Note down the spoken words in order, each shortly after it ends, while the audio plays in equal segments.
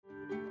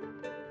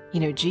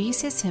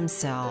Jesus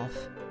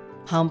himself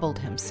humbled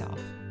himself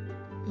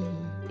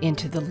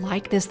into the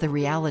likeness, the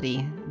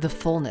reality, the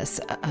fullness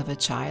of a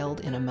child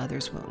in a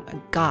mother's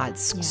womb. God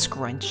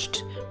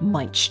scrunched,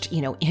 munched,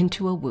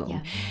 into a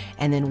womb,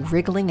 and then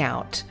wriggling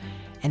out,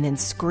 and then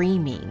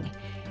screaming,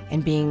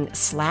 and being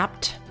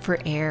slapped for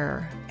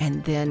air,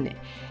 and then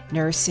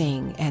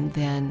nursing, and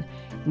then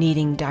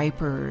needing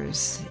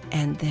diapers,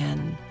 and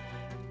then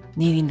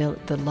needing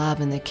the love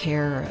and the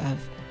care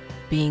of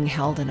being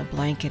held in a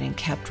blanket and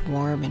kept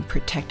warm and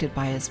protected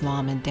by his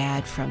mom and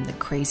dad from the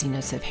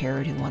craziness of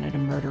Herod, who wanted to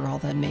murder all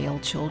the male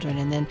children,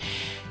 and then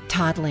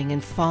toddling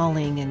and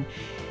falling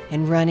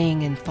and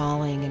running and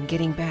falling and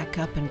getting back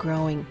up and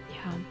growing.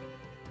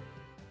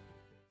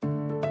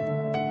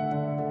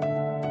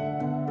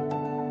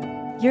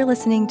 You're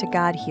listening to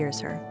God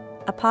Hears Her,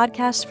 a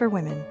podcast for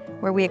women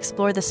where we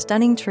explore the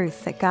stunning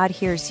truth that God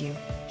hears you,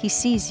 He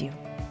sees you,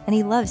 and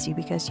He loves you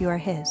because you are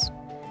His.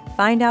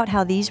 Find out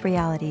how these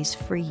realities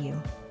free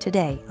you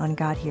today on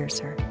God Hears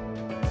Her.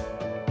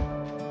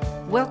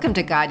 Welcome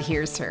to God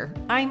Hears Her.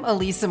 I'm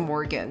Elisa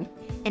Morgan.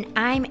 And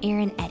I'm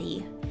Erin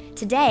Eddy.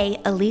 Today,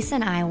 Elisa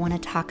and I want to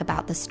talk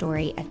about the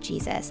story of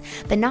Jesus,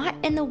 but not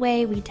in the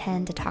way we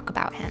tend to talk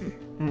about him.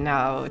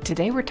 No,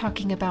 today we're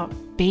talking about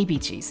baby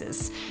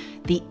Jesus,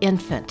 the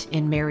infant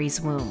in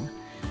Mary's womb.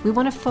 We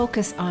want to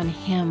focus on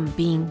him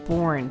being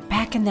born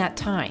back in that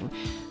time.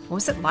 What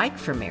was it like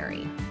for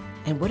Mary?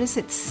 And what does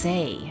it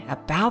say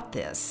about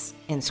this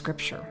in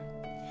Scripture?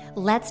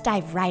 Let's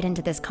dive right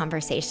into this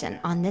conversation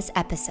on this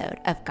episode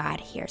of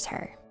God Hears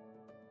Her.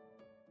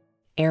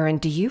 Erin,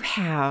 do you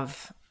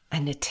have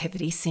a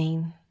nativity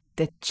scene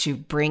that you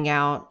bring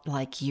out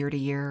like year to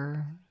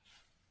year?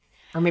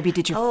 Or maybe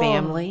did your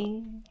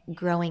family?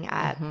 Growing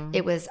up,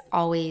 it was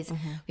always,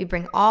 we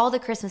bring all the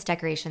Christmas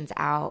decorations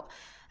out,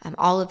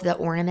 all of the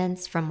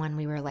ornaments from when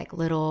we were like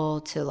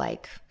little to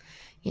like,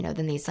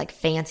 then these like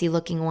fancy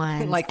looking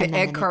ones. Like the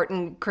egg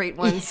carton crate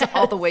ones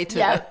all the way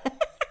to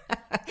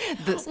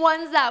the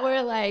ones that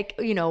were like,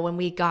 when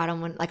we got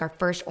them, like our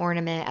first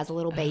ornament as a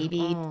little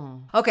baby.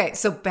 Okay,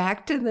 so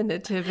back to the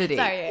nativity.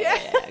 Sorry,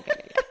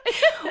 okay.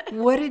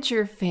 What did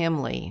your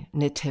family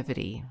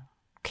nativity,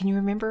 can you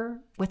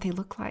remember what they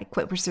looked like?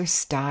 What was their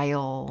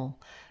style,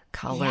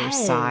 color,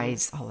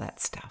 size, all that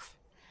stuff?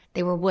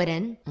 They were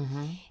wooden,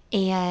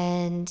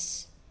 and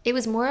it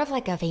was more of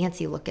like a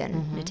fancy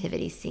looking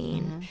nativity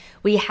scene.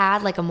 We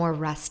had like a more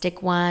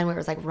rustic one where it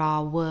was like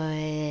raw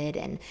wood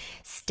and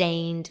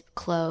stained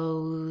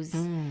clothes.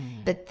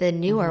 But the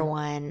newer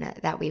one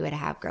that we would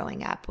have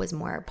growing up was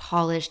more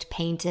polished,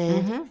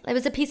 painted. It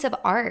was a piece of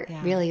art,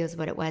 really is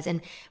what it was.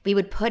 And we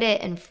would put it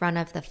in front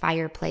of the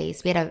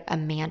fireplace. We had a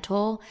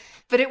mantle.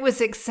 But it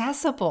was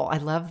accessible. I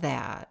love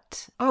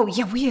that. Oh,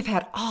 yeah, we have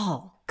had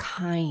all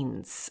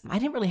kinds. I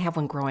didn't really have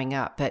one growing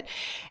up, but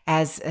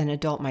as an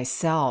adult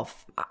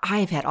myself,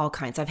 I've had all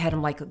kinds. I've had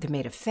them like they're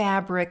made of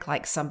fabric,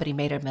 like somebody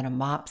made them in a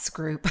mops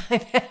group.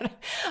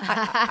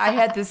 I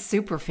had this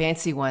super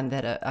fancy one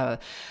that a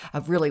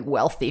really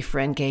wealthy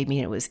friend gave me,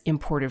 and it was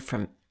imported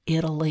from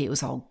Italy. It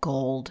was all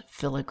gold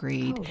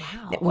filigreed.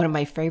 Oh, wow. One of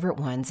my favorite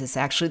ones is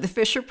actually the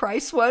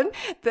Fisher-Price one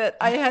that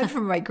I had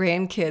from my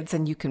grandkids,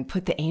 and you can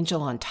put the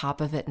angel on top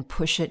of it and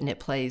push it, and it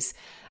plays,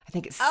 I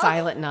think it's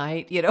Silent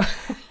Night,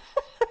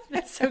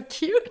 That's so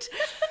cute.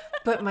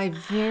 But my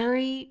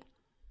very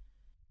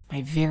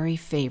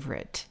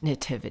favorite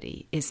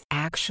nativity is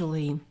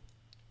actually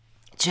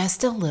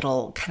just a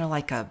little, kind of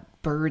like a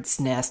bird's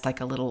nest,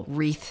 like a little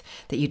wreath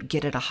that you'd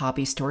get at a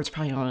hobby store. It's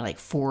probably only like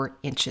 4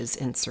 inches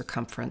in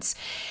circumference.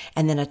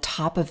 And then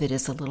atop of it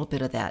is a little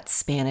bit of that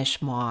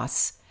Spanish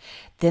moss.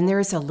 Then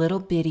there's a little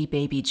bitty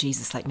baby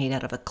Jesus, like made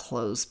out of a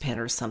clothespin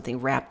or something,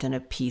 wrapped in a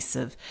piece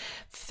of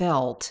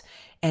felt.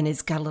 And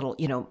it's got a little,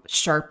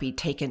 Sharpie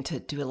taken to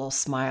do a little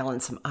smile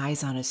and some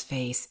eyes on his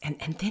face. And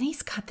then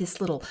he's got this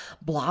little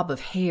blob of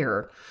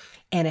hair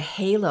and a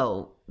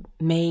halo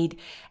made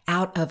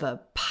out of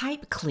a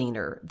pipe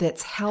cleaner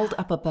that's held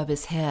up above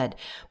his head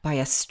by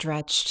a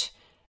stretched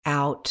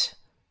out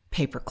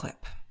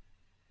paperclip.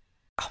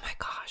 Oh my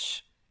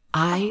gosh.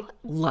 I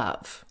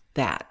love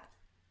that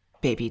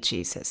baby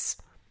Jesus.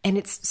 And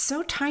it's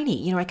so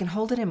tiny, I can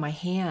hold it in my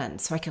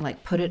hand, so I can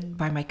like put it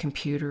by my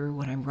computer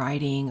when I'm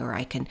writing, or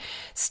I can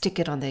stick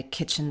it on the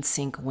kitchen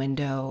sink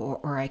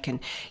window, or I can,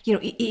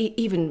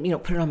 even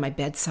put it on my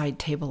bedside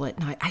table at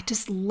night. I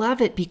just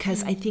love it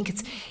because I think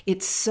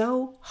it's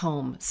so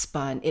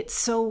homespun, it's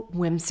so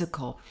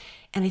whimsical,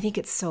 and I think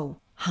it's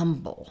so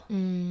humble.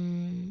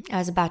 I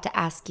was about to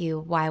ask you,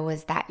 why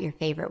was that your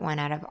favorite one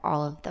out of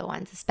all of the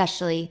ones,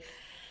 especially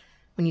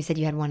when you said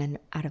you had one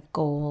out of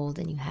gold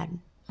and you had...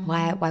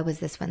 Why was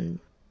this one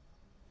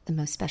the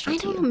most special to you?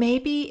 I don't know.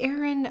 Maybe,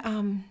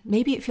 Erin,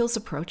 maybe it feels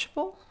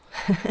approachable.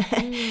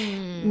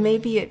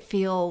 Maybe it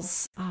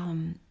feels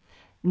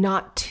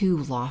not too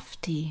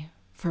lofty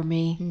for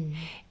me.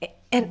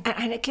 And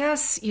I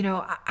guess,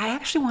 I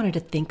actually wanted to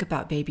think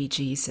about baby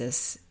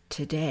Jesus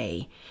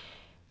today,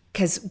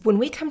 because when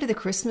we come to the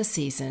Christmas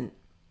season,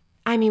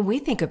 I mean, we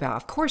think about,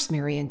 of course,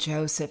 Mary and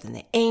Joseph and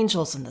the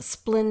angels and the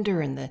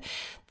splendor and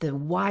the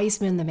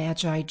wise men, the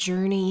magi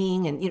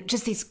journeying, and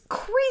just these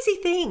crazy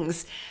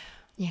things.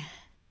 Yeah.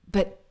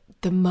 But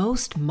the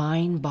most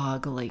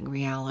mind-boggling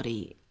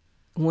reality,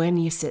 when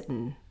you sit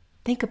and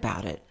think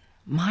about it,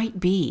 might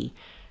be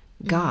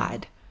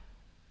God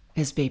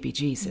as baby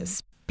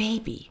Jesus.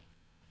 Baby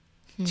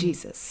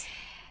Jesus.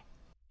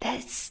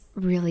 That's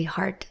really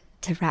hard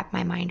to wrap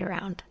my mind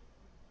around.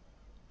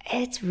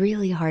 It's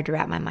really hard to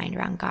wrap my mind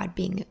around God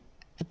being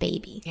a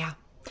baby. Yeah.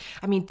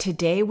 I mean,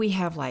 today we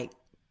have like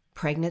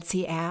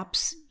pregnancy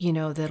apps,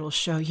 that'll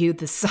show you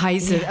the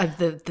size of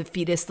the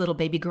fetus, little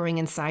baby growing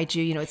inside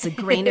you. It's a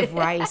grain of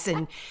rice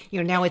and,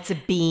 now it's a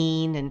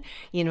bean and,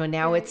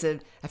 now it's a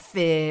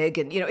fig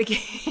and, it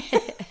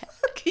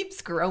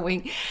keeps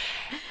growing.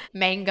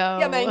 Mango.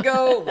 Yeah,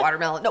 mango,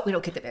 watermelon. No, we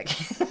don't get the big.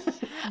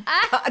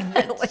 God,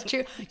 really. That's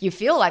true. You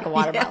feel like a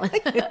watermelon.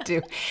 Yeah, I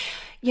do.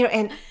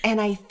 And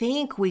I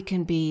think we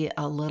can be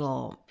a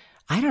little,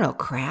 I don't know,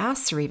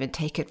 crass or even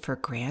take it for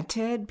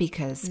granted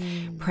because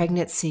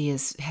pregnancy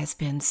has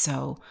been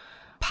so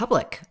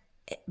public.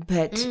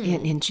 But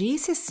in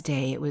Jesus'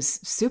 day, it was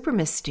super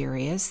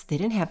mysterious. They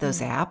didn't have those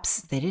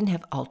apps. They didn't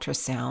have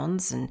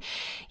ultrasounds and,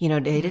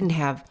 they didn't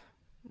have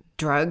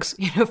drugs,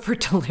 for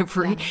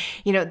delivery.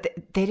 They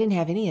didn't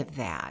have any of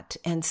that.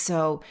 And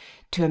so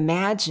to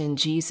imagine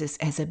Jesus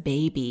as a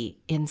baby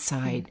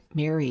inside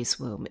Mary's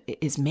womb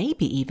is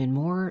maybe even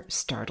more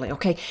startling.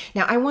 Okay,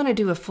 now I want to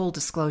do a full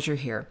disclosure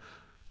here.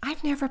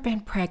 I've never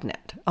been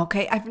pregnant,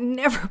 okay? I've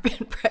never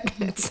been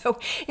pregnant. So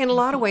in a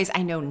lot of ways,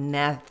 I know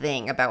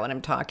nothing about what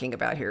I'm talking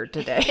about here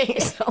today.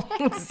 So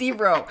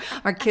zero.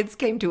 Our kids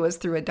came to us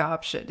through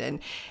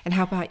adoption. And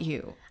how about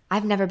you?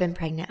 I've never been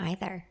pregnant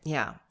either.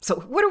 Yeah. So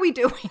what are we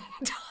doing?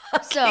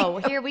 So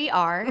here we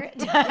are.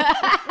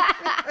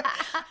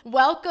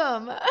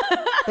 Welcome.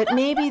 But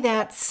maybe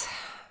that's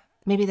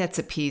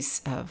a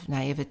piece of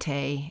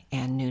naivete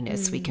and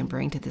newness we can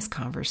bring to this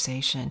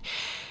conversation.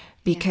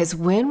 Because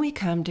when we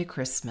come to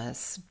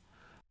Christmas,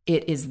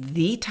 it is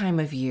the time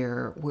of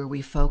year where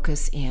we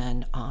focus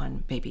in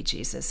on baby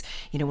Jesus.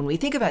 When we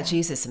think about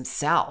Jesus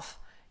himself,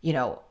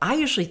 I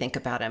usually think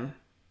about him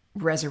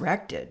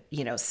resurrected,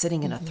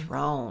 sitting in a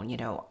throne,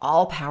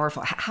 all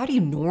powerful. How do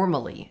you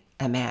normally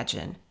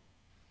imagine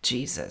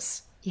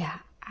Jesus? Yeah,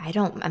 I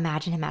don't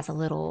imagine him as a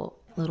little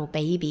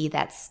baby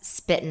that's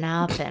spitting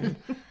up and,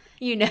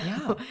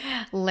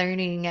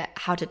 learning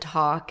how to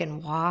talk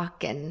and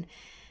walk. And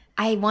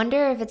I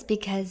wonder if it's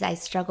because I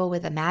struggle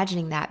with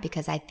imagining that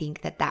because I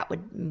think that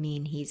would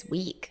mean he's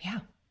weak. Yeah.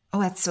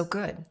 Oh, that's so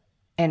good.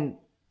 And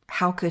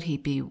how could he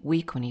be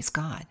weak when he's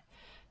God?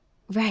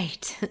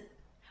 Right.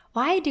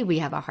 Why do we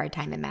have a hard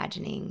time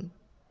imagining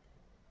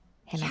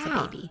him as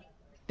a baby?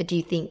 But do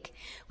you think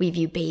we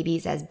view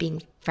babies as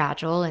being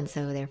fragile and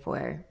so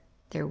therefore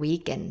they're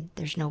weak and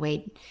there's no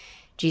way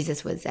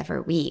Jesus was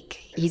ever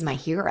weak? He's my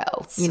hero.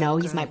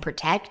 He's my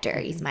protector.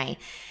 He's my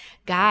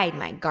guide,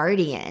 my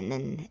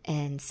guardian.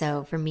 And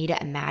so for me to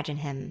imagine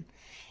him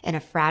in a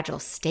fragile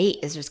state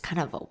is just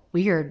kind of a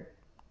weird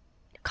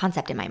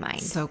concept in my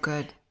mind. So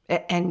good.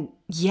 And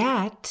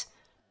yet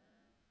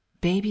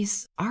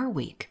babies are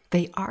weak.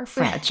 They are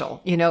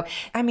fragile,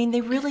 I mean,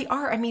 they really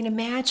are. I mean,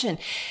 imagine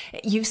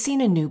you've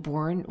seen a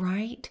newborn,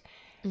 right?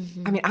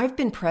 Mm-hmm. I mean, I've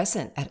been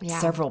present at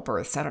several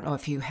births. I don't know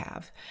if you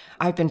have.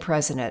 I've been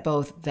present at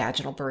both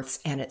vaginal births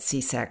and at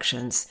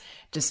C-sections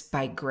just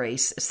by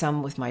grace,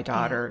 some with my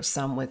daughter,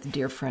 some with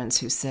dear friends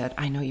who said,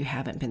 I know you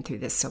haven't been through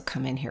this, so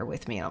come in here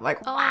with me. And I'm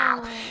like,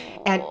 wow.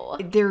 Oh.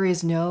 And there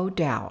is no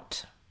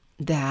doubt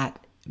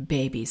that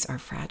babies are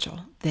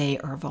fragile. They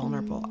are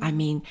vulnerable. I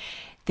mean,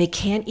 they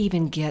can't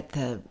even get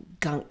the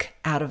gunk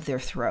out of their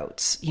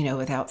throats,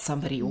 without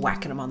somebody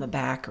whacking them on the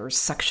back or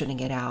suctioning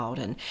it out.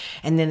 And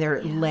then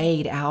they're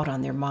laid out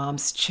on their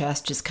mom's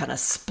chest, just kind of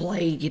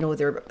splayed,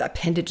 their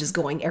appendages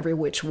going every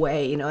which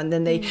way, and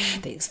then they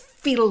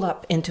fetal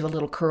up into a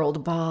little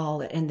curled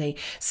ball and they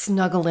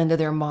snuggle into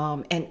their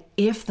mom. And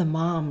if the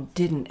mom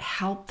didn't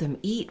help them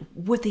eat,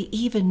 would they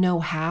even know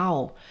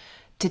how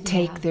to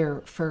take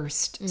their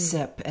first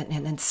sip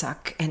and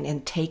suck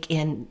and take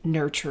in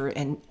nurture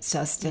and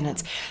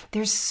sustenance?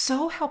 They're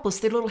so helpless.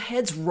 Their little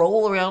heads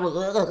roll around.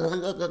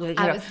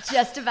 I was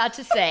just about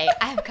to say,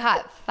 I've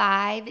got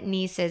 5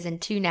 nieces and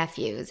 2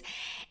 nephews.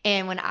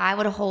 And when I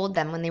would hold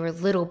them when they were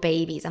little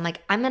babies, I'm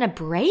like, I'm going to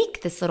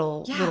break this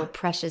little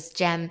precious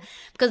gem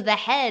because the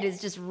head is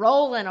just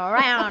rolling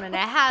around and it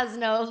has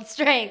no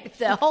strength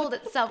to hold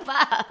itself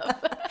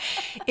up.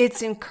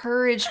 It's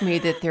encouraged me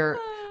that they're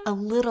a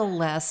little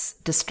less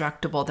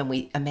destructible than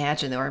we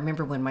imagine, though. I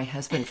remember when my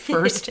husband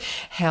first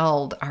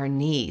held our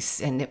niece,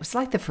 and it was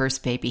like the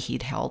first baby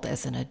he'd held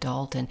as an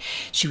adult, and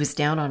she was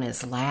down on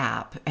his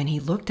lap, and he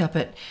looked up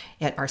at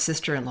our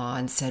sister-in-law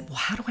and said, well,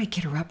 how do I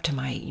get her up to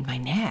my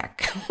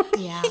neck?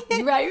 Yeah,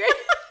 right.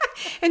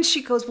 And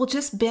she goes, well,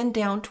 just bend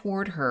down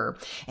toward her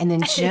and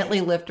then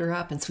gently lift her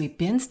up. And so he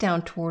bends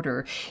down toward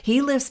her.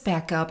 He lifts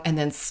back up and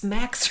then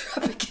smacks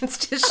her up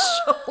against his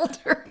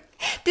shoulder.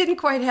 Didn't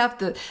quite have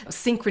the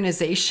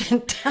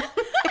synchronization down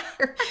there.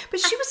 But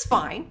she was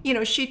fine.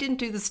 She didn't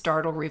do the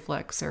startle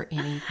reflex or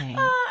anything.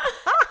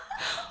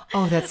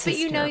 Oh, that's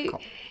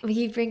hysterical.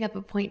 You bring up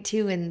a point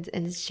too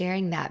in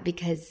sharing that,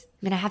 because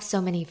I have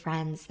so many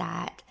friends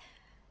that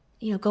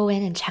go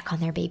in and check on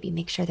their baby,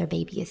 make sure their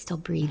baby is still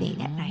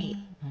breathing at night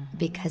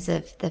because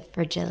of the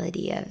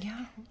fragility of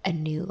a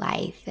new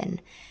life.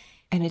 And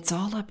it's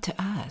all up to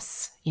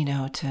us,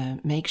 to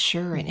make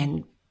sure.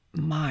 And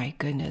my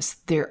goodness,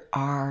 there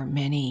are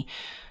many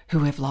who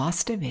have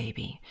lost a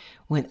baby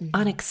with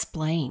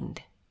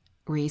unexplained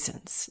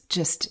reasons,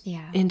 just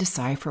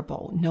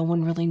indecipherable. No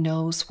one really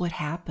knows what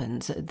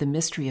happens. The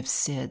mystery of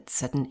SID,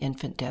 sudden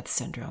infant death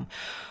syndrome,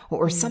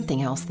 or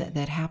something else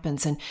that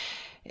happens. And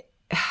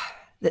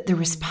the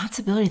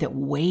responsibility that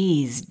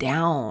weighs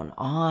down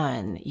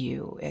on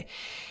you.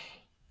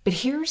 But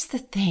here's the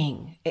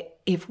thing.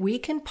 If we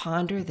can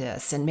ponder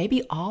this, and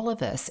maybe all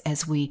of us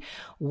as we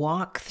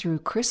walk through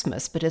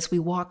Christmas, but as we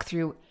walk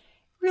through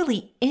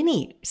really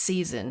any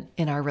season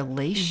in our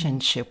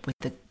relationship with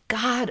the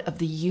God of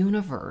the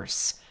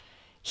universe,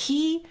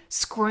 he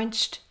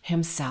scrunched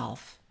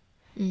himself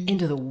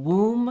into the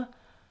womb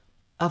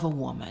of a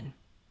woman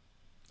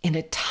in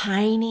a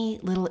tiny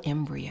little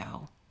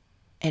embryo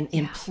and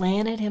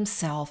implanted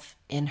himself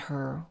in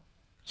her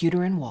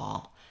uterine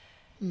wall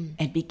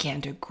and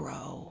began to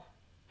grow.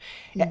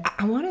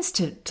 I want us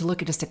to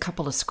look at just a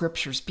couple of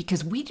scriptures,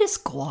 because we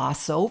just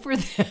gloss over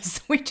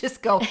this. We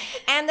just go,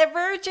 and the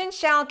virgin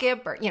shall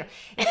give birth.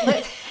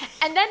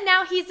 And then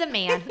now he's a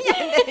man.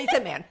 And then he's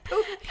a man.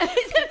 Poof.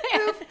 He's a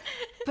man. Poof.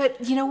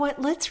 But you know what?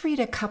 Let's read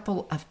a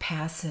couple of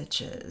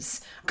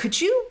passages.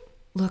 Could you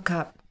look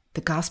up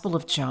the Gospel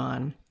of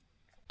John,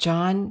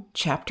 John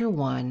chapter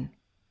 1,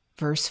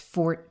 verse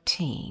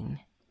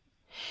 14,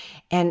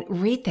 and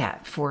read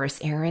that for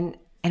us, Aaron.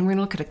 And we're going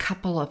to look at a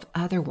couple of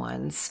other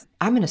ones.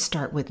 I'm going to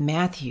start with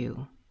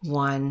Matthew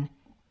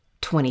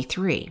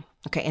 1:23.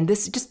 Okay, and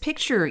this, just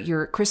picture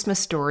your Christmas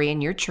story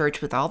in your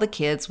church with all the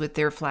kids with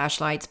their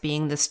flashlights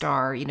being the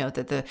star,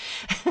 that the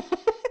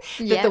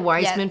that the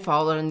wise men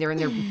followed, and they're in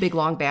their big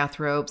long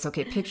bathrobes.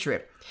 Okay, picture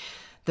it.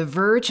 The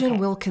virgin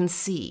will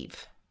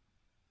conceive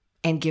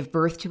and give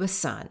birth to a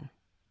son,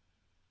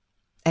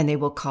 and they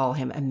will call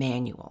him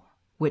Emmanuel,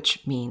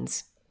 which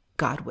means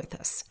God with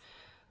us.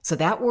 So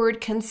that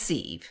word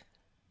conceive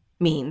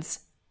means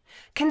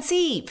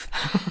conceive.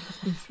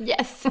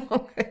 Yes.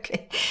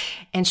 Okay.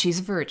 And she's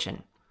a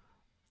virgin.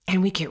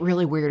 And we get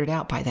really weirded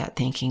out by that,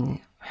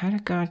 thinking, how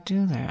did God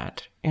do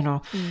that?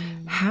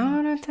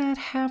 How did that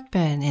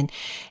happen? And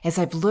as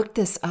I've looked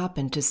this up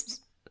and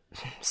just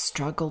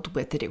struggled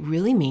with it, it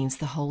really means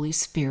the Holy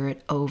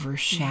Spirit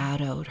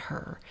overshadowed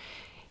her.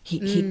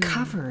 He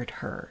covered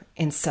her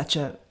in such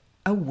a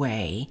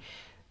way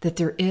that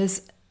there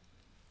is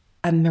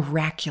a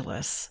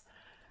miraculous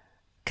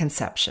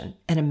conception,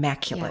 an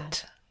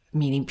immaculate,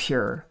 meaning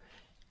pure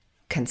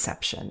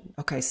conception.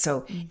 Okay,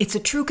 so it's a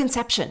true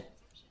conception.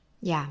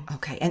 Yeah.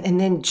 Okay, and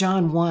then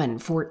John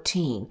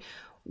 1:14.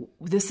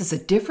 This is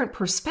a different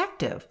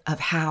perspective of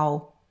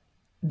how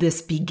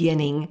this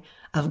beginning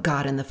of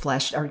God in the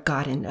flesh, or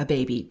God in a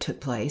baby, took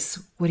place.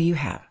 What do you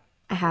have?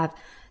 I have,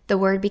 the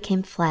Word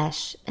became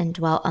flesh and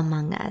dwelt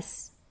among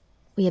us.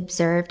 We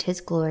observed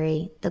his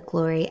glory, the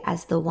glory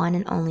as the one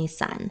and only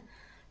Son,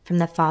 from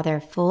the Father,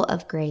 full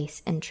of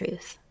grace and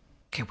truth.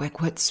 Okay,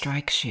 what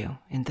strikes you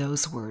in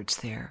those words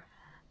there?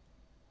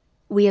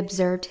 We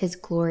observed his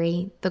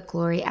glory, the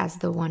glory as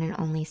the one and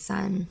only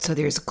Son. So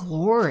there's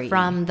glory.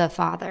 From the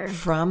Father.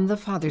 From the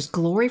Father. There's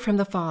glory from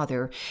the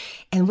Father.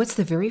 And what's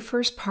the very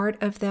first part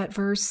of that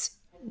verse?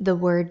 The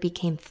Word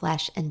became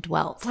flesh and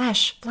dwelt.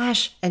 Flesh,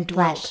 and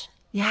dwelt. Flesh.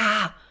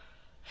 Yeah.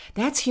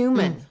 That's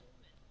human.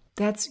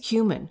 That's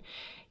human.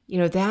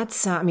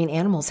 That's,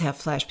 animals have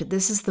flesh, but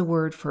this is the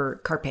word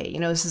for carpe.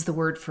 This is the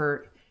word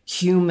for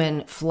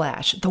human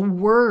flesh. The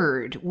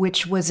Word,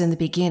 which was in the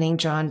beginning,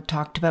 John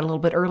talked about a little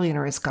bit earlier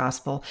in his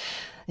gospel.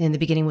 In the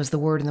beginning was the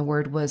Word, and the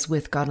Word was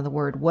with God, and the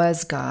Word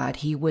was God.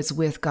 He was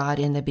with God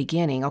in the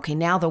beginning. Okay,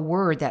 now the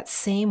Word, that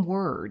same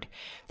Word,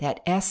 that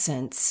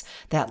essence,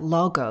 that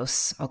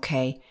logos,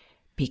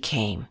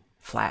 became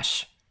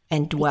flesh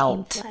and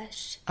dwelt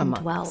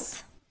among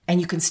us. And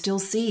you can still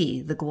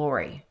see the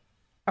glory.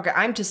 Okay,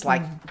 I'm just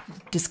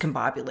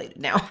discombobulated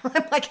now.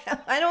 I'm like,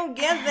 I don't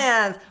get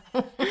this.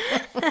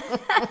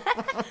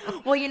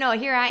 Well,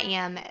 here I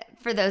am.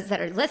 For those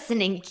that are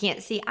listening, you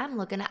can't see. I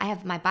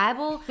have my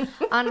Bible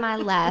on my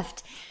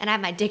left, and I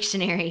have my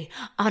dictionary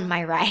on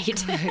my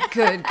right.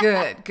 Good.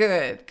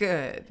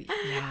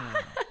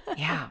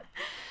 Yeah.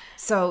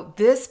 So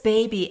this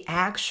baby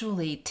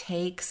actually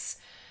takes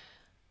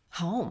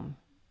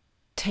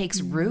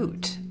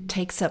root,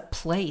 takes up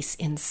place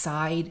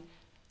inside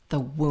the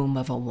womb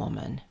of a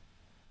woman.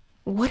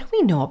 What do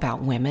we know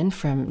about women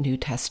from New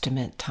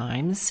Testament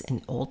times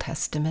and Old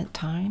Testament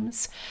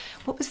times?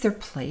 What was their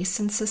place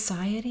in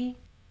society?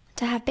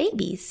 To have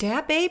babies.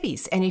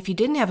 And if you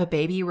didn't have a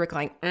baby, you were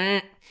going,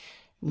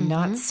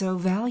 not so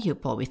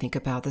valuable. We think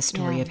about the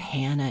story of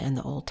Hannah in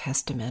the Old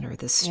Testament, or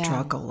the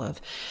struggle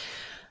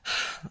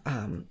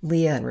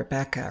Leah and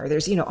Rebecca, or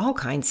there's, all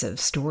kinds of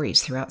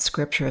stories throughout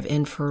Scripture of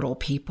infertile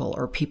people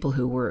or people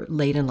who were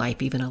late in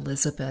life, even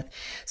Elizabeth.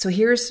 So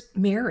here's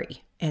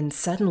Mary, and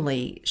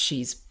suddenly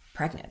she's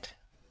pregnant.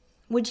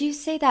 Would you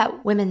say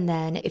that women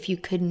then, if you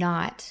could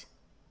not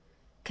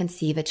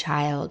conceive a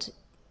child,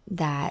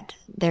 that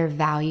their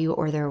value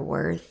or their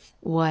worth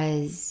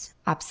was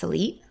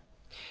obsolete?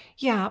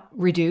 Yeah,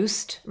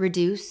 reduced.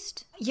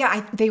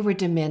 Yeah, they were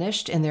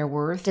diminished in their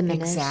worth.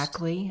 Diminished.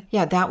 Exactly.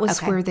 Yeah, that was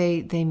Okay. where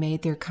they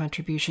made their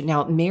contribution.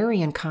 Now,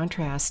 Mary, in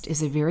contrast,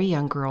 is a very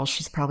young girl.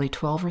 She's probably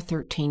 12 or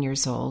 13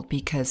 years old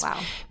because Wow.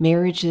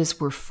 marriages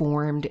were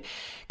formed,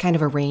 kind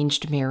of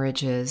arranged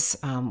marriages,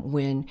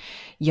 when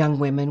young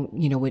women,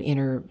 would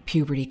enter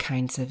puberty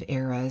kinds of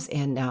eras.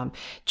 And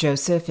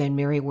Joseph and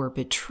Mary were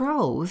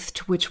betrothed,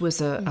 which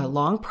was a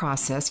long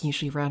process,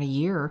 usually around a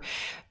year.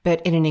 And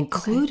it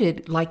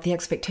included like the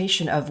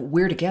expectation of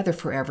we're together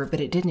forever, but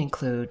it didn't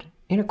include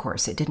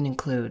intercourse. It didn't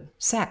include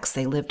sex.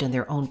 They lived in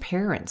their own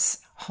parents'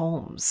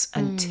 homes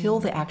until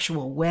the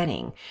actual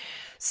wedding.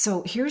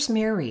 So here's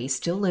Mary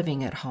still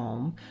living at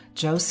home,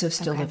 Joseph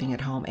still living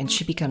at home, and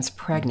she becomes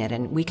pregnant.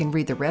 And we can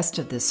read the rest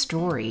of this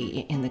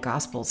story in the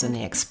Gospels, and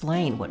they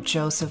explain what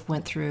Joseph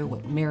went through,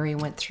 what Mary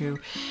went through.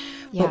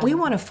 Yeah. But we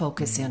want to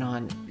focus in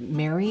on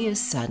Mary is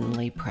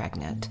suddenly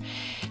pregnant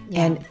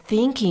and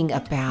thinking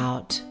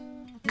about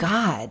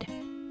God,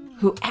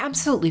 who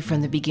absolutely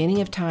from the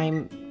beginning of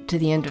time to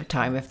the end of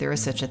time, if there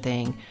is such a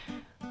thing,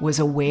 was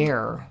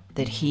aware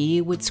that he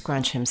would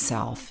scrunch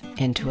himself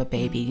into a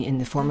baby in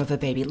the form of a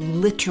baby,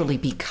 literally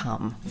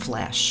become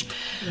flesh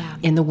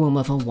in the womb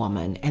of a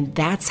woman. And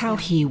that's how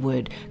he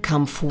would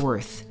come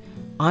forth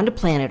onto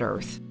planet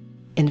Earth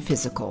in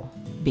physical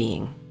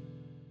being.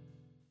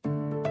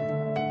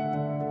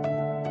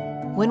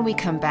 When we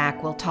come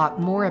back, we'll talk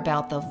more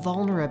about the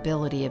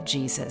vulnerability of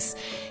Jesus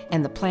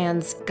and the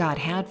plans God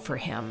had for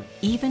him,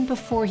 even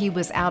before he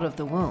was out of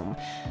the womb.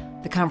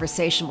 The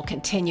conversation will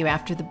continue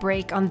after the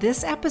break on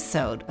this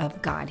episode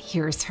of God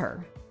Hears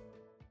Her.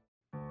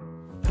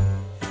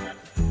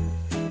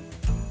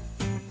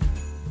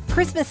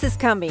 Christmas is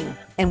coming,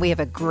 and we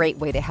have a great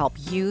way to help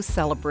you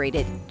celebrate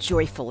it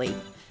joyfully.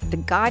 The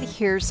God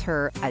Hears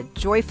Her, a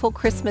joyful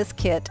Christmas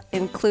kit,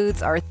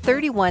 includes our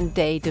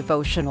 31-day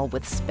devotional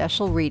with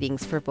special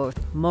readings for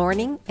both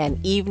morning and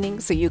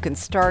evening so you can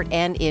start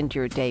and end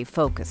your day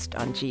focused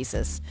on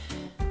Jesus.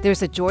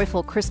 There's a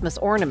joyful Christmas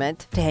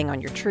ornament to hang on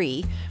your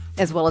tree,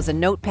 as well as a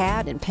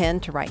notepad and pen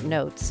to write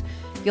notes.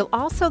 You'll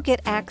also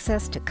get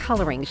access to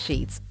coloring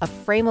sheets, a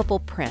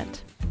frameable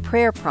print,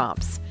 prayer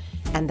prompts,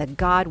 and the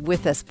God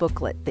With Us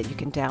booklet that you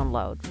can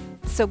download.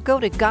 So go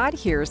to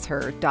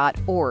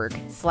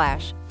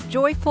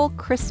godhearsher.org/Joyful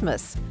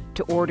Christmas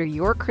to order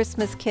your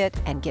Christmas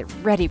kit and get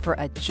ready for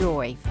a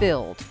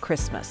joy-filled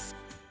Christmas.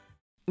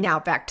 Now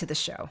back to the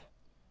show.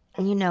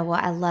 And you know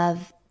what? I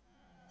love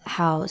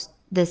how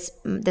this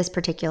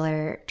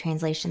particular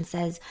translation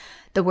says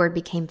the word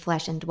became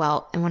flesh and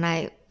dwelt. And when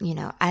I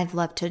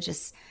love to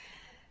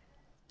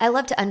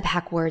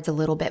unpack words a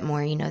little bit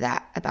more. You know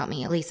that about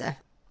me, Elisa.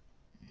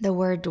 The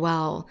word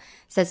dwell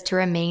says to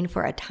remain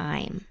for a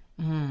time.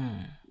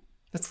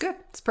 That's good.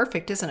 It's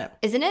perfect, isn't it?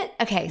 Isn't it?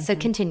 Okay, so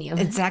continue.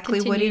 Exactly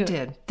what he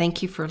Continue. did.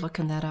 Thank you for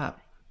looking that up.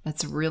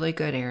 That's really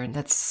good, Erin.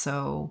 That's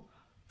so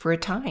for a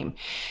time.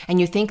 And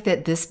you think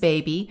that this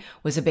baby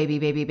was a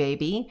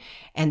baby.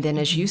 And then,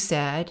 as you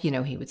said,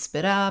 he would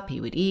spit up,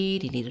 he would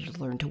eat, he needed to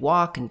learn to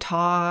walk and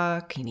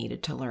talk, he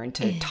needed to learn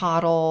to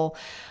toddle,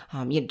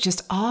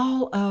 just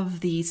all of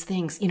these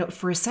things.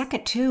 For a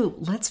second, too,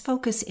 let's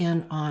focus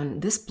in on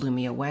this blew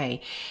me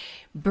away.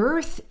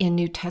 Birth in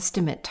New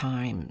Testament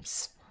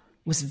times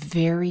was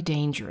very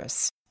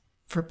dangerous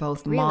for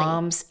both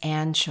moms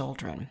and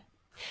children.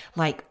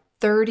 Like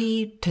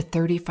 30 to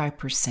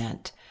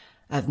 35%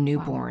 of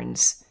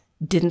newborns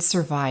didn't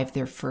survive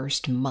their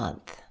first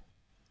month.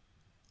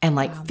 And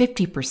like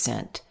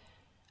 50%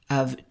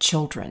 of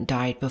children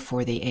died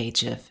before the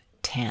age of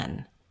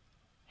 10.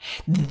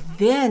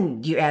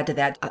 Then you add to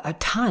that a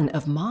ton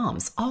of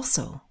moms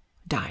also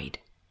died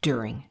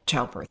during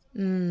childbirth.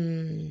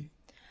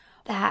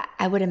 That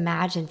I would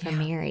imagine for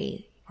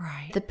Mary.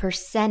 Right. The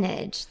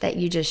percentage that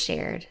you just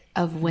shared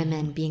of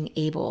women being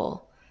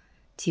able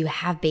to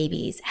have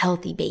babies,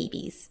 healthy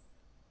babies,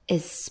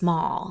 is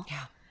small.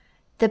 Yeah.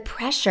 The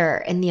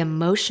pressure and the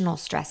emotional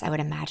stress I would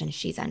imagine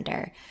she's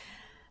under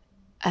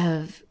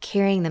of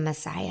carrying the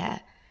Messiah,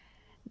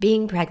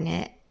 being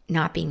pregnant,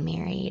 not being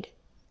married,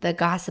 the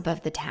gossip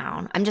of the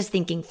town. I'm just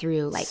thinking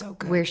through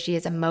where she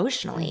is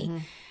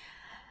emotionally.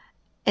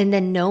 And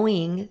then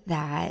knowing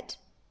that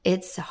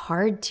it's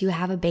hard to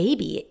have a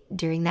baby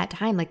during that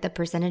time. Like the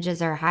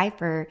percentages are high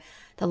for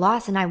the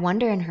loss. And I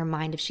wonder in her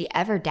mind if she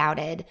ever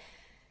doubted,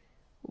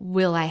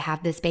 will I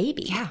have this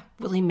baby? Yeah.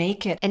 Will he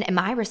make it? And am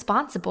I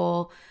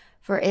responsible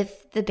for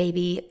if the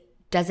baby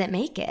doesn't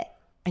make it?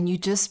 And you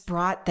just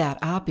brought that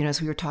up, as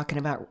we were talking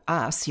about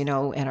us, and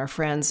our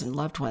friends and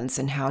loved ones,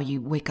 and how you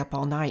wake up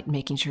all night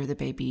making sure the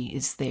baby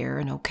is there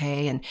and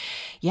okay. And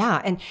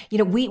yeah. And,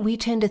 we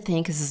tend to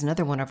think, this is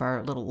another one of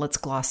our little, let's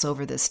gloss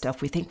over this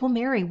stuff. We think, well,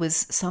 Mary was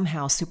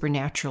somehow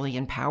supernaturally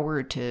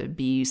empowered to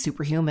be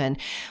superhuman.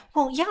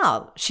 Well,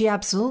 yeah, she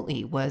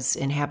absolutely was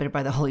inhabited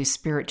by the Holy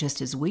Spirit just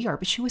as we are,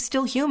 but she was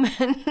still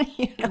human.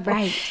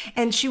 Right.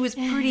 And she was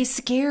pretty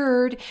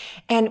scared.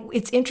 And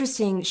it's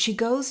interesting, she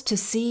goes to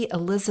see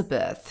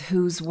Elizabeth,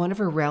 who's one of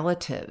her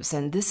relatives,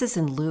 and this is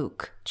in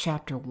Luke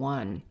chapter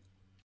 1.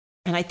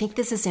 And I think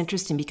this is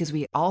interesting because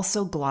we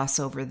also gloss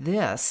over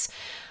this.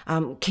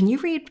 Can you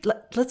read,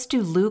 let's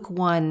do Luke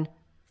 1,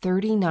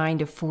 39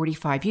 to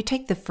 45. You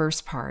take the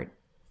first part,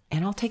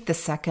 and I'll take the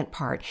second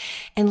part.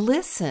 And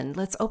listen,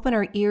 let's open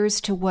our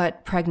ears to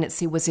what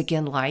pregnancy was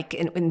again like,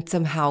 and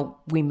somehow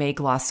we may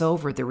gloss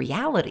over the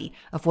reality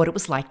of what it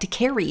was like to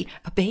carry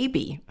a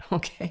baby,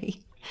 okay?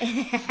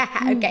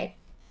 Okay.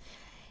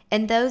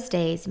 In those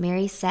days,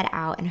 Mary set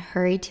out and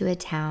hurried to a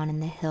town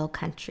in the hill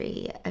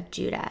country of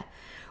Judah,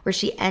 where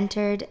she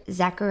entered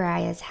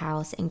Zechariah's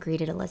house and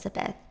greeted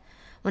Elizabeth.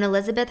 When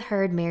Elizabeth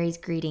heard Mary's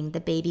greeting,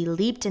 the baby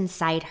leaped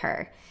inside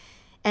her,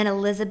 and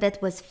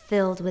Elizabeth was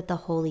filled with the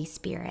Holy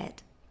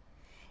Spirit.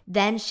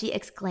 Then she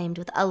exclaimed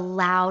with a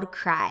loud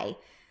cry,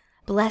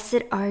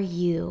 "Blessed are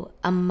you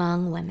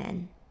among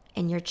women,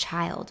 and your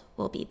child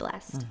will be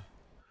blessed."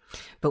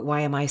 But why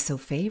am I so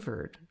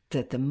favored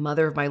that the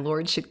mother of my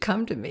Lord should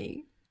come to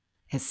me?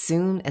 As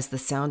soon as the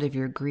sound of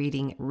your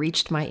greeting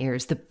reached my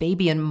ears, the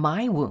baby in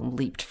my womb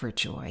leaped for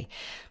joy.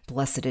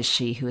 Blessed is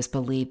she who has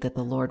believed that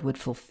the Lord would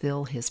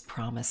fulfill his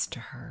promise to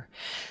her.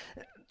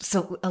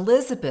 So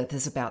Elizabeth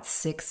is about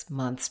 6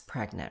 months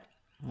pregnant,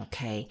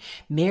 okay?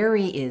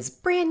 Mary is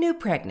brand new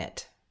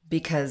pregnant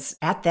because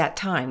at that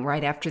time,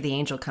 right after the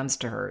angel comes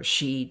to her,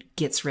 she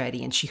gets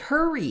ready and she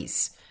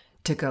hurries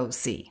to go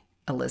see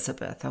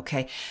Elizabeth,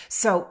 okay?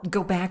 So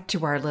go back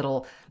to our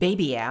little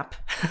baby app.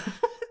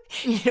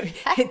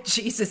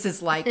 Jesus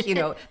is like,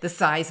 the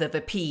size of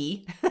a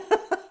pea.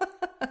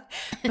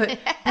 But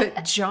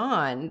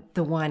John,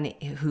 the one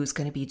who's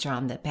going to be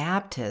John the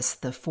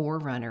Baptist, the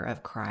forerunner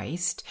of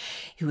Christ,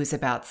 who is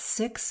about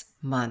 6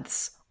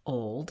 months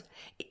old,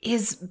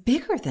 is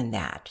bigger than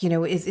that.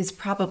 Is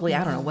probably,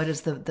 I don't know, what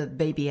does the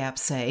baby app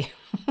say?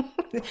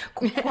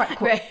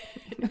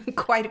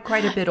 quite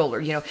a bit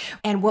older,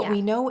 And what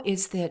we know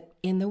is that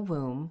in the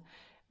womb,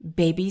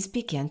 babies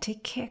begin to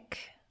kick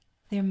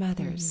their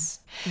mothers.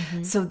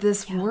 Mm-hmm. So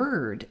this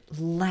word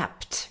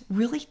leapt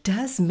really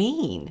does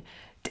mean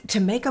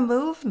to make a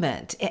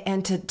movement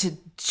and to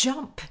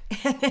jump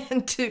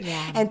and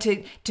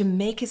to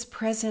make his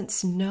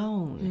presence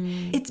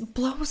known. It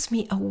blows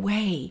me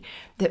away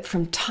that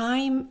from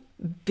time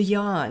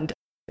beyond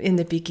in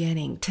the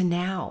beginning to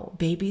now,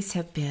 babies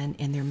have been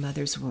in their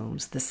mother's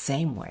wombs the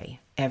same way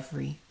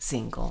every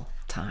single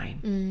time.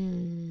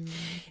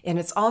 And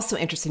it's also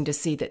interesting to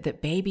see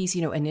that babies,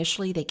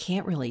 initially they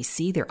can't really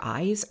see, their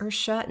eyes are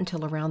shut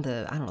until around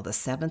the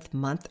 7th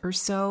month or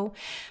so,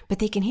 but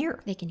they can hear.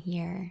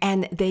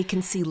 And they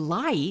can see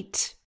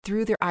light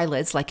through their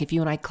eyelids. Like if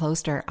you and I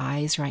closed our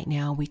eyes right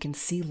now, we can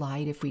see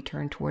light if we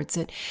turn towards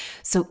it.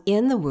 So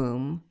in the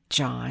womb,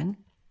 John,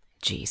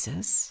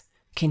 Jesus,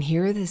 can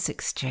hear this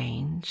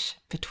exchange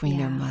between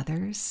their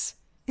mothers.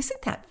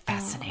 Isn't that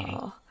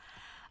fascinating?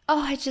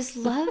 Oh, I just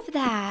love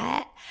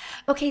that.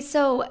 Okay,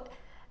 so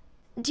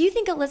do you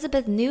think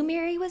Elizabeth knew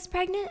Mary was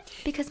pregnant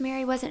because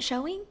Mary wasn't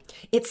showing?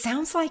 It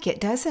sounds like it,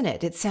 doesn't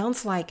it? It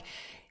sounds like,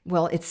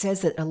 well, it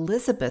says that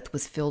Elizabeth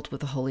was filled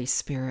with the Holy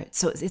Spirit.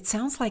 So it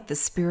sounds like the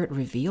Spirit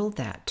revealed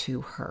that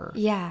to her.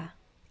 Yeah.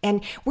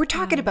 And we're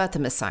talking about the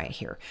Messiah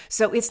here.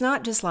 So it's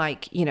not just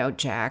like,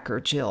 Jack or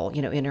Jill,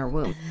 in her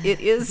womb. It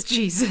is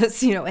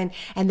Jesus, and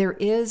there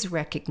is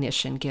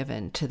recognition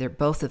given to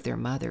both of their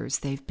mothers.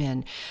 They've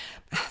been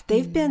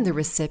the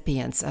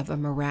recipients of a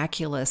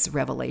miraculous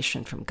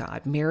revelation from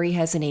God. Mary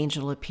has an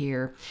angel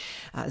appear.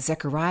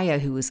 Zechariah,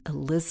 who is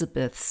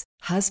Elizabeth's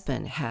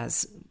husband,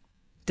 has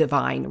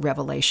divine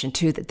revelation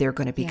too, that they're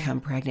going to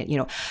become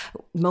pregnant.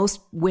 Most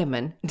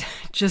women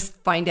just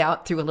find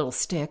out through a little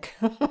stick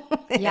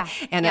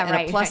and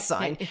a plus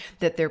sign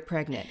that they're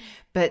pregnant.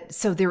 But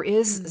so there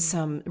is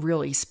some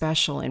really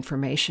special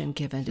information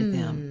given to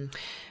them.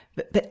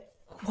 But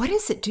what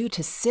does it do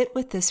to sit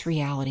with this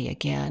reality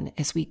again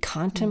as we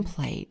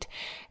contemplate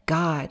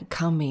God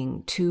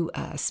coming to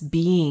us,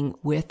 being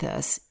with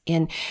us?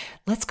 And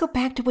let's go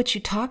back to what you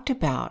talked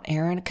about,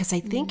 Erin, because I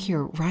think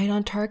you're right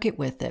on target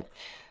with it.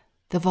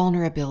 The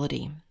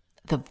vulnerability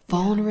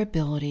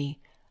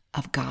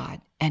of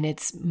God. And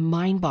it's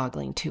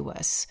mind-boggling to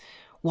us.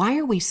 Why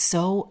are we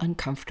so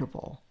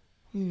uncomfortable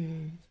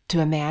to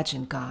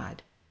imagine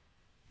God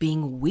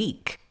being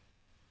weak,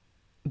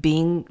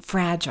 being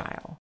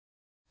fragile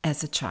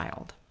as a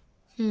child?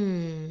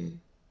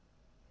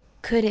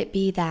 Could it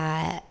be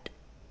that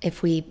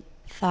if we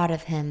thought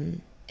of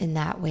him in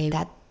that way,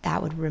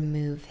 that would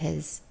remove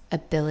his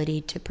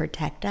ability to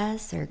protect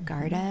us or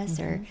guard us,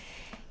 or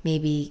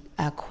maybe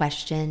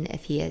question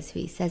if he is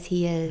who he says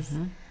he is?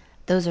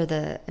 those are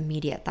the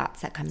immediate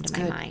thoughts that come to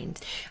my mind.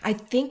 I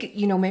think,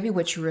 maybe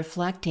what you're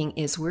reflecting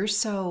is we're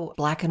so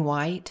black and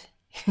white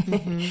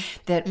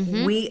that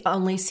we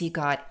only see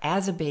God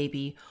as a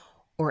baby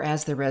or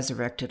as the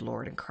resurrected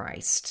Lord in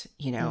Christ.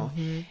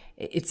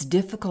 It's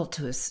difficult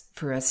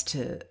for us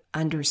to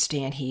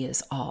understand he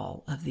is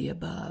all of the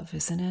above,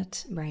 isn't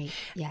it? Right.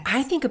 Yes.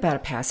 I think about a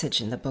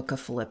passage in the book of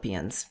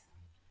Philippians,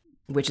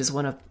 which is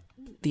one of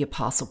the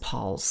Apostle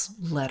Paul's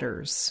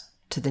letters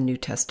to the New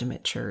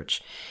Testament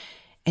church.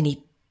 And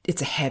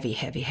it's a heavy,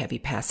 heavy, heavy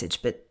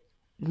passage, but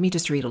let me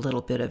just read a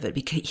little bit of it,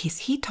 because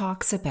he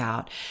talks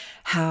about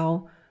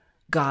how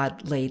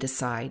God laid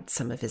aside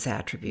some of his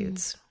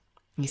attributes.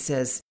 He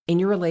says, in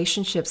your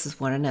relationships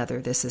with one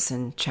another, this is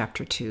in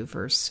chapter 2,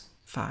 verse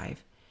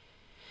 5,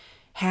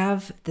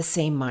 have the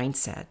same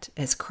mindset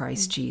as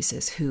Christ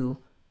Jesus, who,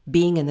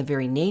 being in the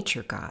very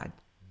nature God,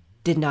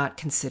 did not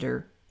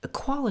consider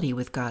equality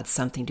with God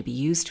something to be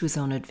used to his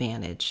own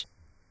advantage,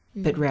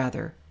 but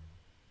rather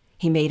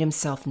he made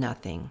himself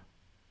nothing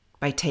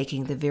by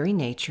taking the very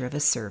nature of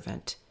a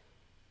servant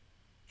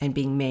and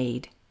being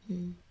made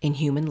in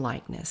human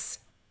likeness.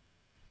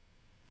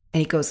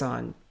 And he goes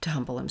on to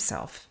humble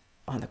himself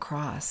on the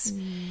cross.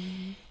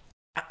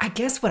 I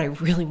guess what I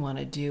really want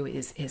to do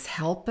is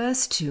help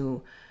us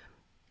to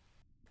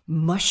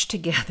mush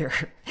together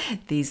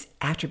these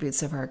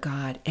attributes of our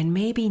God and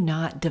maybe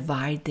not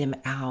divide them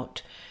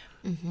out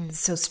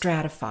so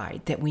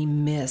stratified that we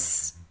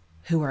miss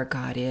who our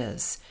God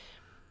is.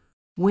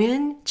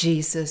 When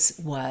Jesus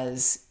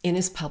was in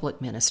his public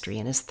ministry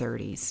in his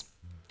 30s,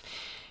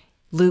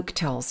 Luke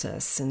tells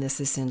us, and this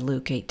is in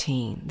Luke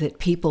 18, that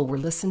people were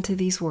listening to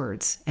these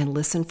words and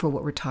listen for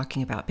what we're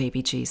talking about,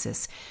 baby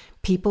Jesus.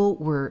 People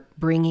were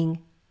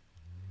bringing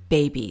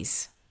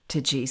babies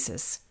to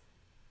Jesus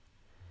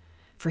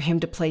for him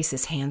to place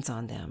his hands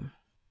on them.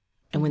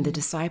 And when the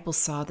disciples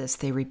saw this,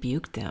 they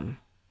rebuked them.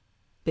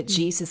 But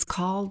Jesus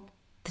called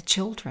the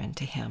children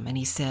to him, and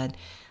he said,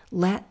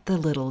 let the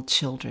little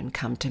children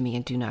come to me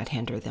and do not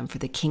hinder them, for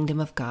the kingdom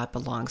of God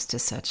belongs to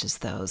such as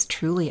those.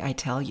 Truly, I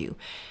tell you,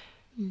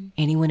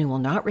 anyone who will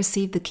not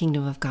receive the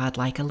kingdom of God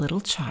like a little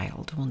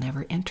child will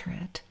never enter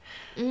it.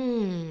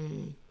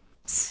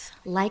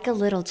 Like a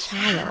little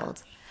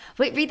child.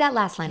 Wait, read that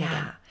last line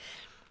again.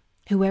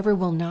 Whoever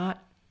will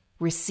not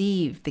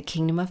receive the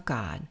kingdom of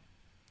God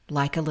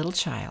like a little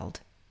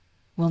child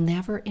will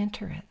never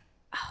enter it.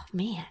 Oh,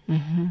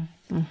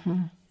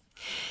 man.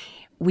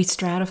 We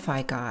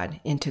stratify God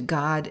into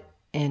God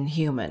and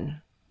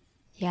human.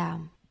 Yeah.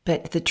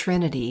 But the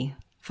Trinity,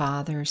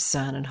 Father,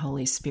 Son, and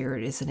Holy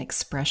Spirit, is an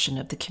expression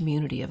of the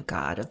community of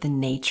God, of the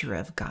nature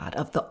of God,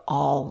 of the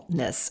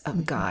allness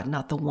of God,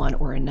 not the one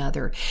or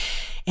another.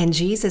 And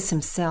Jesus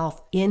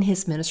himself, in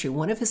his ministry,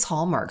 one of his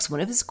hallmarks,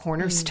 one of his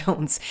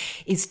cornerstones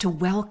is to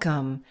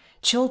welcome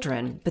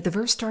children. But the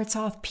verse starts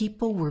off,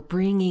 people were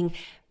bringing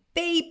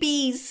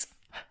babies.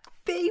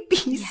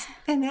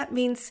 And that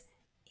means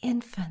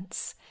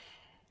infants.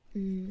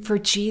 For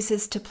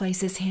Jesus to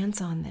place his hands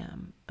on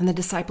them. And the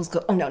disciples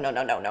go, oh,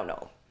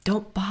 no.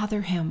 Don't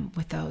bother him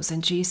with those.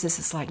 And Jesus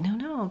is like,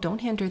 no, don't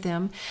hinder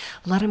them.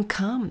 Let them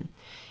come.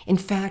 In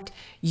fact,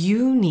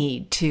 you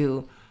need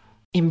to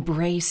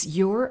embrace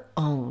your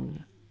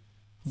own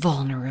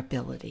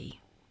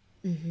vulnerability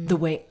the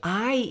way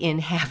I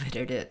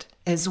inhabited it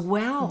as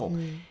well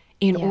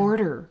in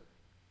order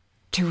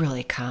to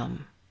really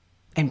come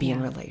and be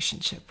in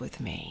relationship with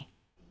me.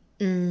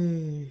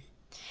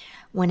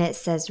 When it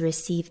says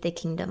receive the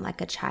kingdom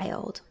like a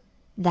child,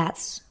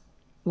 that's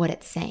what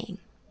it's saying,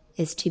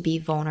 is to be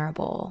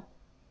vulnerable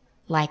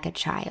like a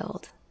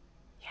child.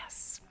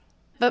 Yes.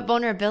 But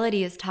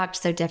vulnerability is talked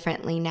so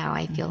differently now,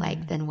 I feel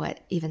like, than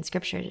what even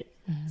scripture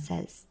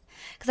says.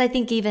 Because I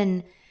think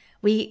even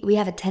we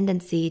have a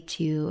tendency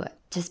to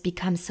just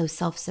become so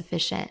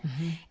self-sufficient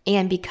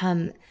and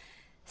become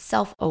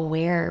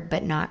self-aware,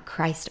 but not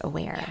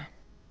Christ-aware.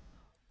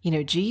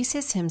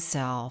 Jesus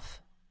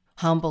himself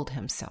humbled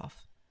himself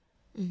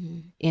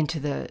into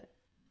the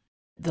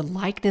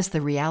likeness,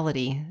 the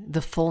reality,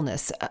 the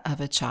fullness of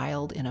a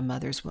child in a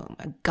mother's womb.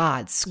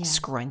 God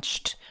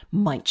scrunched,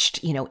 munched,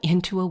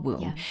 into a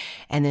womb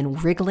and then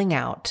wriggling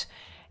out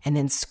and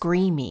then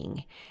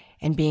screaming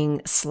and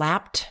being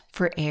slapped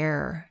for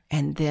air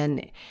and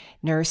then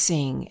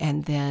nursing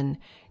and then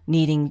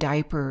needing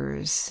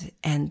diapers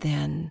and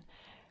then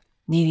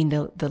needing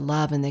the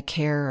love and the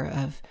care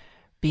of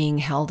being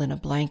held in a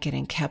blanket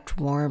and kept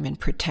warm and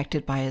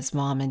protected by his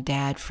mom and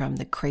dad from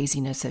the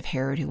craziness of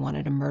Herod, who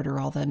wanted to murder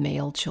all the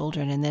male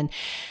children, and then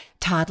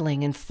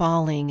toddling and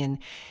falling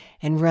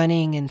and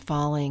running and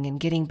falling and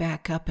getting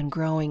back up and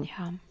growing.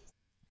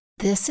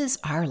 This is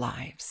our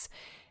lives.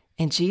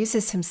 And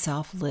Jesus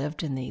himself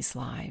lived in these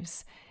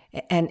lives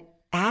and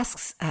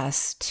asks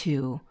us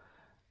to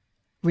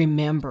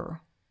remember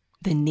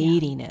the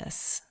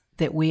neediness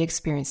that we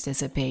experienced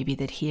as a baby,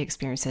 that he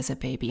experienced as a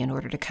baby, in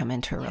order to come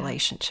into a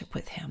relationship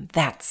with him.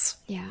 That's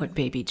what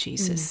baby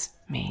Jesus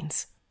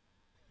means.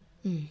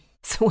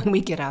 So when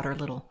we get out our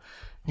little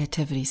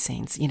nativity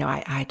scenes,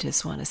 I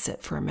just want to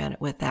sit for a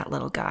minute with that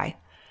little guy,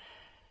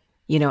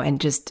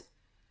 and just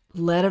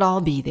let it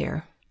all be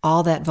there,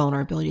 all that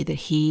vulnerability that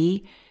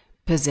he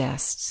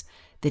possessed,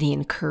 that he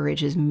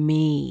encourages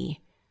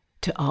me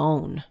to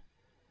own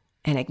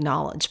and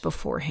acknowledge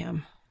before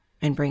him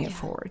and bring it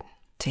forward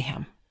to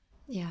him.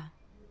 Yeah.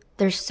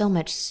 There's so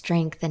much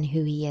strength in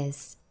who he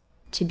is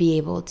to be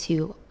able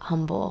to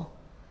humble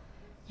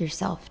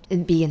yourself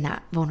and be in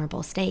that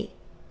vulnerable state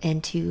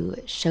and to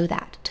show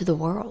that to the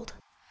world.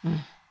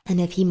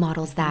 And if he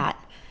models that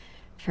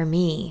for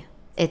me,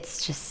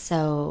 it's just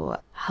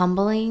so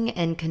humbling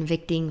and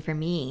convicting for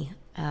me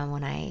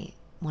when I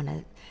want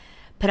to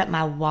put up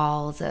my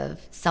walls of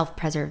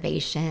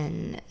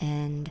self-preservation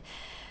and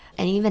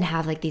even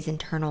have like these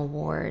internal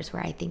wars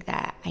where I think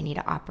that I need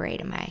to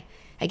operate in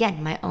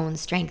my own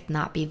strength,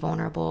 not be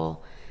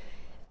vulnerable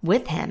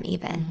with him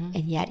even.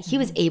 And yet he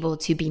was able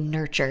to be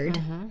nurtured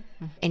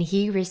and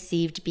he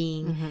received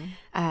being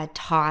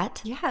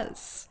taught.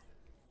 Yes.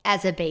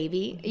 As a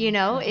baby, you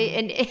know,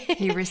 and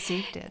he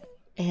received it.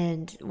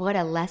 And what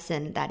a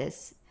lesson that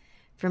is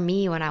for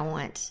me when I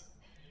want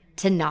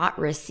to not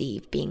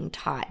receive being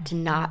taught, to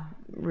not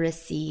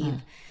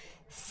receive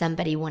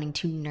somebody wanting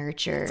to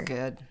nurture That's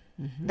good.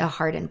 The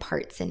hardened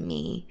parts in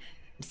me,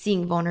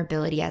 seeing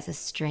vulnerability as a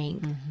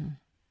strength.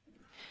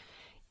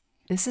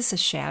 This is a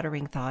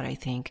shattering thought, I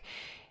think.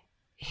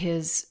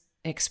 His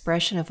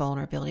expression of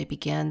vulnerability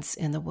begins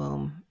in the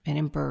womb and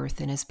in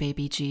birth in his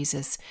baby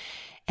Jesus.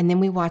 And then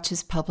we watch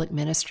his public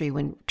ministry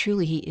when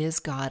truly he is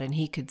God and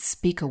he could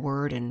speak a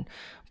word and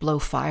blow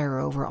fire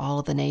over all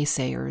of the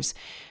naysayers.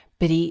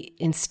 But he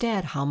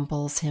instead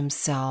humbles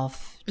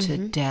himself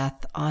to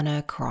death on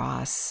a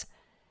cross.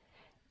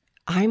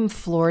 I'm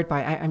floored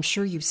by, I'm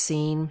sure you've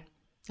seen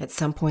at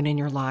some point in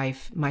your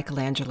life,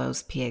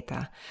 Michelangelo's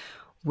Pieta,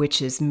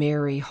 which is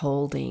Mary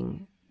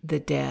holding the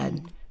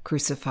dead,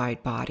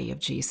 crucified body of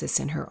Jesus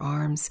in her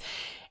arms.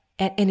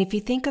 And if you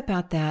think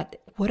about that,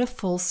 what a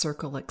full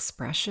circle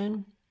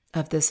expression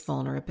of this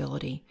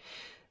vulnerability.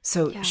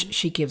 So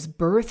she gives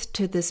birth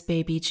to this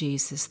baby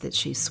Jesus that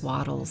she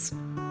swaddles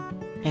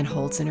and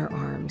holds in her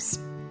arms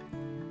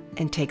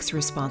and takes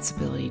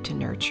responsibility to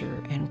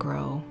nurture and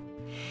grow.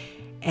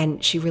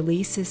 And she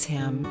releases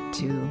him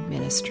to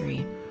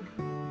ministry.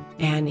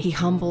 And he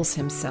humbles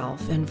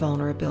himself in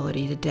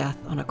vulnerability to death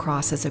on a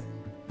cross as a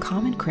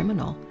common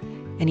criminal.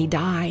 And he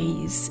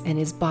dies, and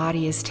his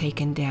body is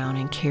taken down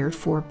and cared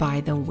for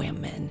by the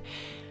women.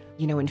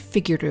 You know, and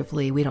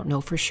figuratively, we don't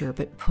know for sure,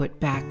 but put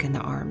back in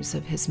the arms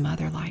of his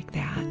mother like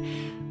that.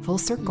 Full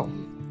circle.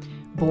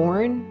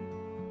 Born,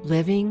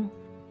 living,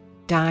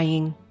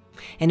 dying,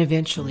 and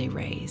eventually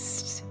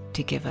raised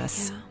to give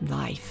us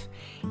life.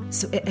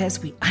 So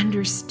as we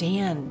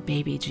understand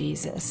baby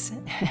Jesus,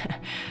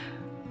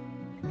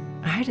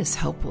 I just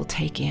hope we'll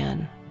take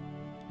in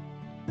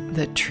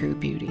the true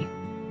beauty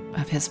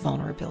of his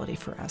vulnerability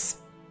for us.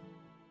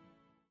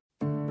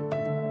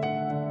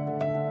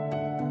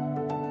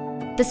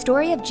 The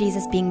story of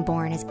Jesus being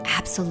born is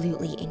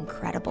absolutely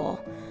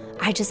incredible.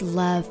 I just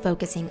love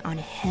focusing on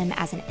him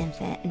as an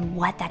infant and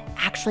what that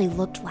actually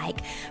looked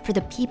like for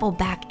the people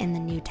back in the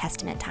New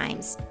Testament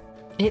times.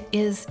 It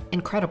is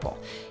incredible.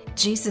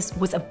 Jesus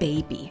was a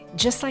baby,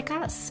 just like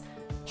us.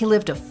 He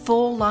lived a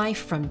full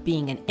life from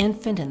being an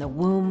infant in the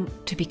womb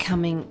to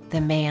becoming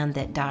the man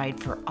that died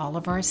for all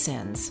of our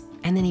sins,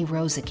 and then he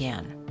rose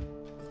again.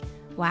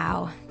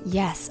 Wow.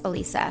 Yes,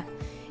 Elisa.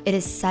 It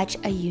is such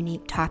a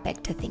unique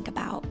topic to think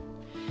about.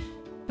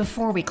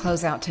 Before we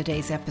close out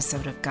today's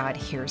episode of God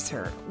Hears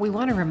Her, we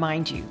want to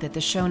remind you that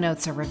the show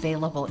notes are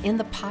available in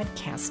the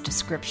podcast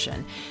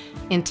description.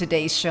 In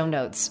today's show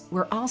notes,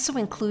 we're also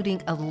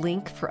including a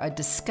link for a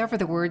Discover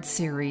the Word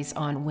series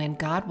on when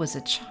God was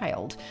a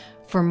child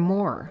for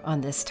more on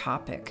this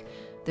topic.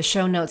 The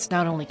show notes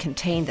not only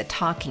contain the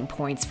talking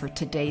points for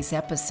today's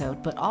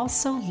episode, but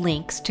also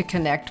links to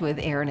connect with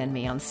Erin and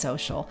me on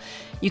social.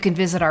 You can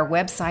visit our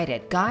website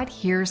at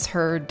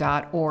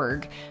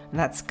godhearsher.org.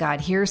 That's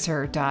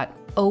godhearsher.org.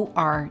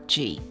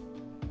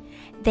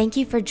 Thank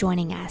you for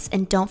joining us,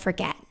 and don't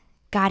forget,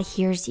 God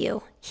hears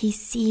you, he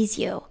sees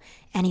you,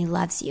 and he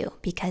loves you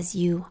because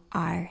you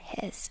are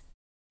his.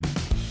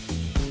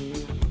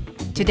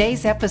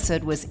 Today's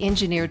episode was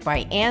engineered by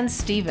Ann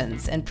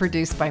Stevens and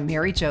produced by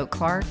Mary Jo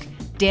Clark,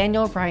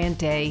 Daniel Ryan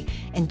Day,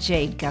 and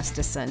Jade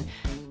Gustafson.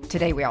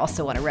 Today we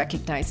also want to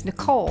recognize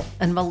Nicole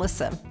and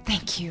Melissa.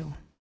 Thank you.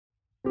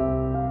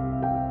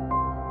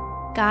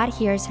 God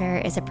Hears Her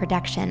is a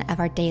production of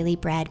Our Daily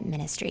Bread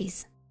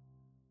Ministries.